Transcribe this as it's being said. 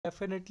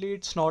Definitely,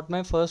 it's not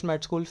my first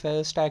med school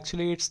fest.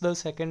 Actually, it's the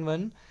second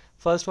one.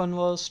 First one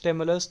was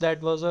Stimulus.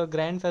 That was a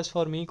grand fest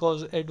for me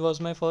because it was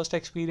my first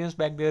experience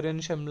back there in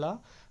Shimla.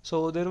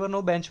 So there were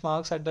no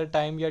benchmarks at that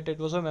time, yet it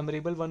was a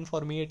memorable one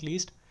for me at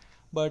least.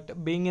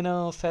 But being in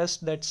a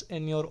fest that's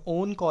in your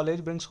own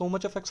college brings so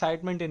much of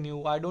excitement in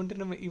you. I don't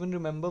even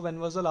remember when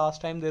was the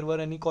last time there were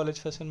any college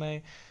fest in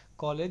my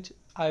college.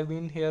 I've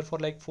been here for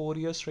like 4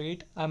 years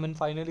straight. I'm in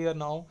final year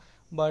now,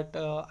 but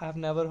I've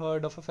never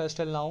heard of a fest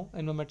till now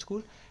in my med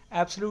school.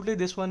 Absolutely,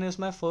 this one is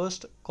my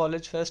first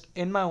college fest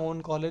in my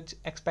own college.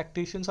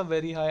 Expectations are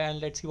very high,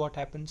 and let's see what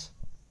happens.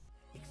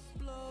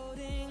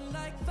 Exploding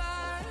like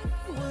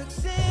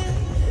fireworks in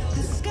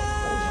the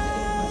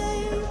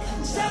sky.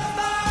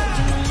 Sapphire.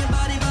 Touching on your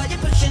body while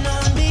you're pushing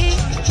on me.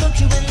 Don't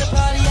you in the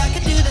party? I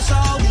could do this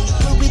all week.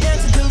 We'll be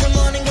dancing till the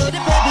morning, go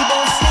to bed, we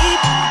won't sleep.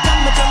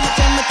 Drumma,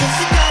 kiss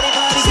your daddy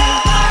body.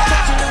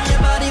 Touching on your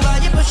body while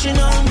you're pushing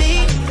on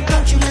me.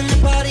 Don't you in the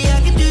party?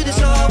 I could do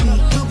this all week.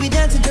 We'll be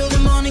dancing till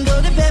the morning,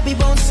 go to bed, we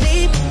won't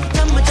sleep.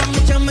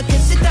 Drumma,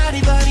 kiss your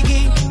daddy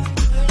body.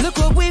 Look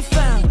what we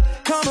found.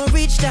 Karma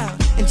reached out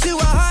into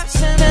our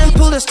hearts and then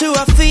pulled us to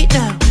our feet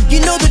now.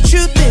 You know the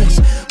truth is,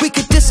 we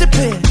could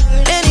disappear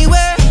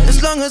anywhere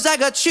as long as I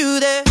got you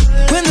there.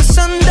 When the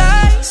sun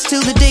dies,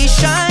 till the day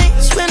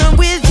shines. When I'm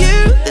with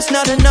you, there's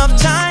not enough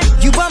time.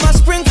 You are my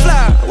spring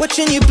flower,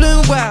 watching you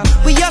bloom wild.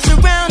 We are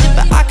surrounded,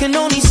 but I can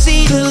only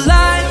see the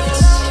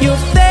lights. Your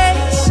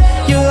face,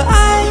 your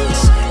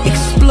eyes,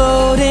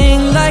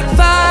 exploding like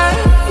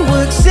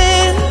fireworks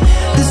in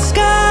the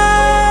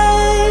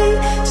sky.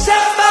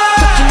 Sapphire.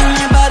 Touching on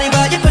your body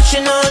while you're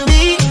pushing on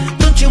me.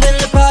 Don't you in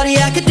the party?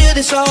 I could do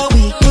this all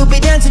week. We'll be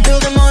dancing till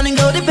the morning,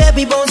 go to bed,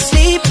 we won't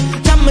sleep.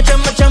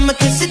 Drumma,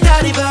 kiss your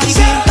daddy body.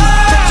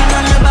 Touching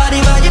on your body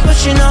while you're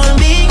pushing on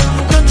me.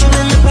 Don't you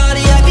in the party?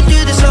 I could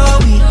do this all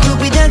week. We'll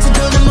be dancing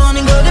till the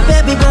morning, go to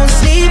bed, we won't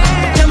sleep.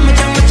 Drumma,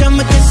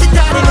 kiss your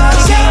daddy body.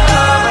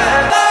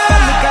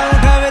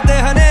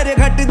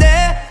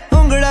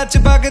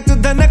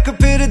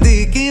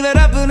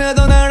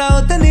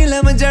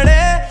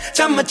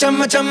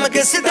 Chumma,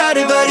 kiss your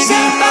daddy body.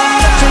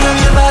 Touching on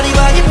your body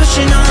while you're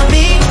pushing on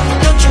me.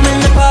 Don't you in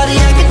the party?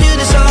 I can do this all week. We'll be dancing till the morning, go to bed, we won't sleep. Chumma, kiss your daddy body. Touching on your body while you're pushing on me. Don't you in the party? I can do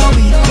this all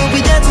week. We'll be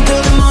dancing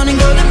till the morning,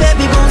 go to bed,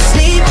 we won't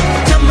sleep.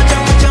 Chumma,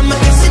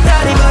 kiss your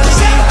daddy body.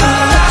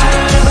 Touching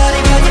on your body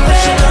while you're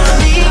pushing on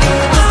me.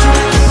 Don't you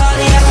in the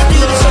party? I can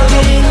do this all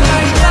week.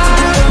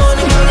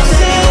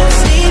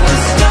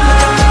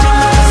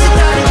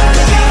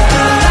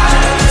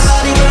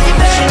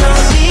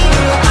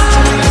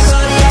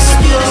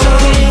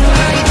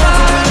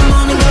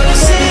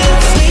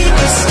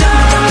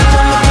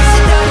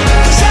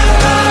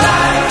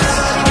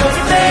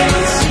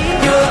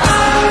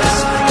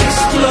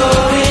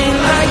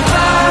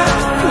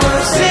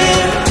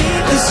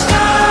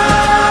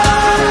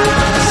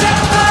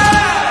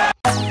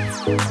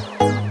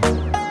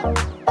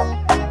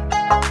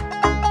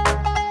 We'll be dancing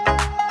till the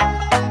morning, go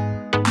to bed, we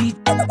won't sleep.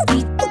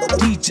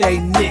 DJ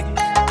Nick,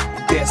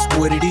 that's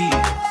what it is.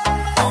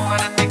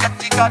 ਉਮਰ ਦੀ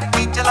ਕੱਚੀ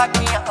ਕਰਦੀ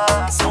ਚਲਾਕੀਆਂ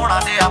ਸੋਹਣਾ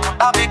ਜਿਹਾ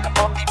ਮੁੰਡਾ ਵੇਖ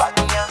ਪੌਂਦੀ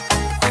ਬਾਗੀਆਂ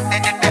ਚਿੱਟੇ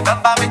ਚਿੱਟੇ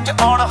ਦੰਦਾਂ ਵਿੱਚ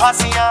ਆਉਣ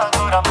ਹਾਸੀਆਂ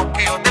ਗੋਰਾ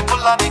ਮੁੱਕੇ ਉਹਦੇ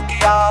ਫੁੱਲਾਂ ਦੀ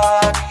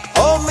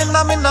ਕਿਆਰੀ ਓ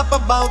ਮਿੰਨਾ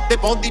ਪੱਬਾਂ ਉੱਤੇ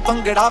ਪਾਉਂਦੀ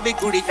ਭੰਗੜਾ ਵੇ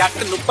ਕੁੜੀ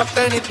ਜੱਟ ਨੂੰ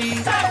ਪੱਟਣ ਦੀ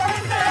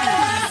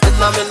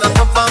ਮਿੰਨਾ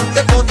ਪੱਬਾਂ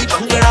ਉੱਤੇ ਪਾਉਂਦੀ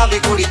ਭੰਗੜਾ ਵੇ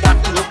ਕੁੜੀ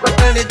ਜੱਟ ਨੂੰ